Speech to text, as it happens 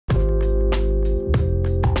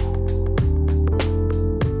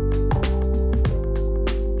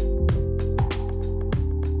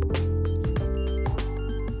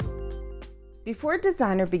Before a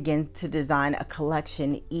designer begins to design a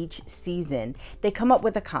collection each season, they come up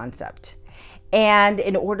with a concept. And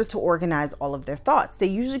in order to organize all of their thoughts, they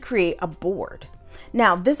usually create a board.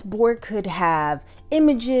 Now, this board could have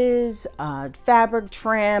images, fabric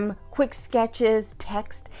trim, quick sketches,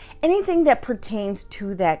 text, anything that pertains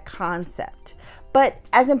to that concept. But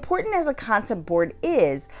as important as a concept board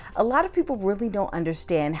is, a lot of people really don't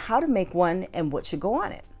understand how to make one and what should go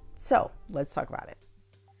on it. So let's talk about it.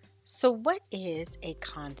 So what is a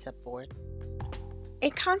concept board? A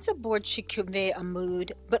concept board should convey a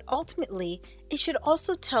mood, but ultimately, it should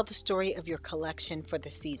also tell the story of your collection for the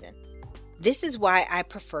season. This is why I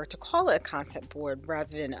prefer to call it a concept board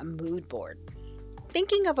rather than a mood board.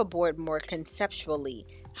 Thinking of a board more conceptually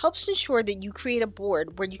helps ensure that you create a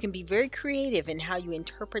board where you can be very creative in how you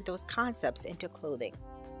interpret those concepts into clothing.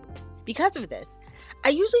 Because of this, I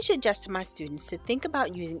usually suggest to my students to think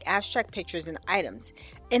about using abstract pictures and items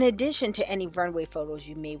in addition to any runway photos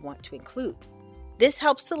you may want to include. This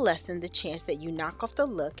helps to lessen the chance that you knock off the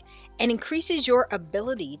look and increases your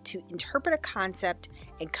ability to interpret a concept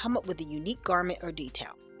and come up with a unique garment or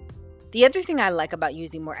detail. The other thing I like about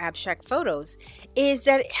using more abstract photos is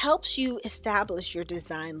that it helps you establish your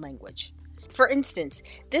design language. For instance,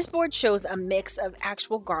 this board shows a mix of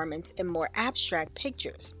actual garments and more abstract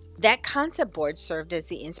pictures. That concept board served as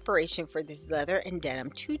the inspiration for this leather and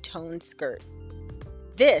denim two-tone skirt.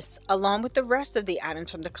 This, along with the rest of the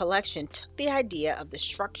items from the collection, took the idea of the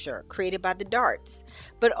structure created by the darts,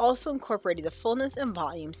 but also incorporated the fullness and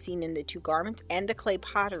volume seen in the two garments and the clay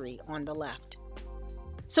pottery on the left.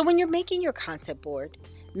 So when you're making your concept board,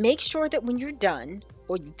 make sure that when you're done,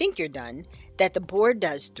 or you think you're done, that the board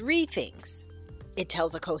does three things. It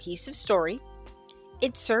tells a cohesive story,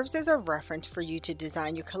 it serves as a reference for you to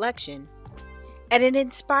design your collection, and it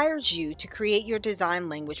inspires you to create your design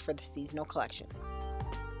language for the seasonal collection.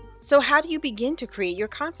 So how do you begin to create your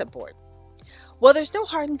concept board? Well, there's no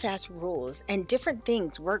hard and fast rules, and different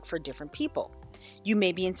things work for different people. You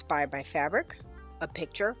may be inspired by fabric, a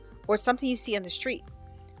picture, or something you see on the street.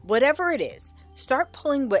 Whatever it is, start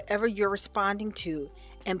pulling whatever you're responding to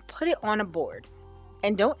and put it on a board.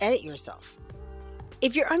 And don't edit yourself.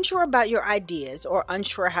 If you're unsure about your ideas or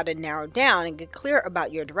unsure how to narrow down and get clear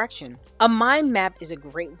about your direction, a mind map is a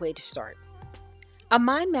great way to start. A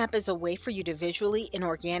mind map is a way for you to visually and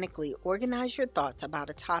organically organize your thoughts about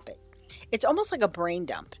a topic. It's almost like a brain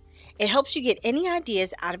dump. It helps you get any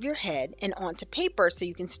ideas out of your head and onto paper so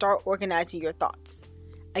you can start organizing your thoughts.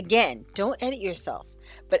 Again, don't edit yourself,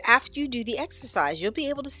 but after you do the exercise, you'll be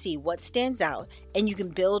able to see what stands out and you can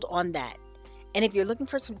build on that. And if you're looking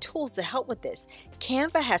for some tools to help with this,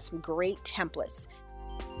 Canva has some great templates.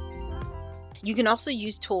 You can also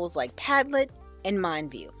use tools like Padlet and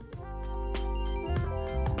MindView.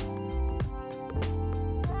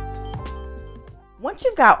 Once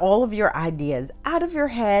you've got all of your ideas out of your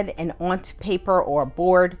head and onto paper or a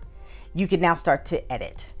board, you can now start to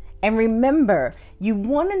edit. And remember, you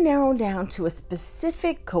want to narrow down to a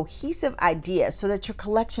specific cohesive idea so that your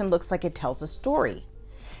collection looks like it tells a story.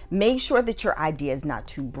 Make sure that your idea is not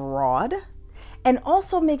too broad, and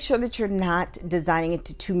also make sure that you're not designing it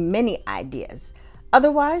to too many ideas.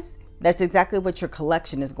 Otherwise, that's exactly what your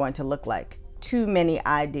collection is going to look like. Too many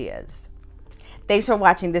ideas. Thanks for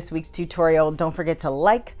watching this week's tutorial. Don't forget to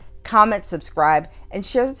like, comment, subscribe, and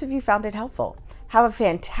share this if you found it helpful. Have a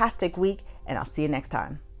fantastic week, and I'll see you next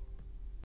time.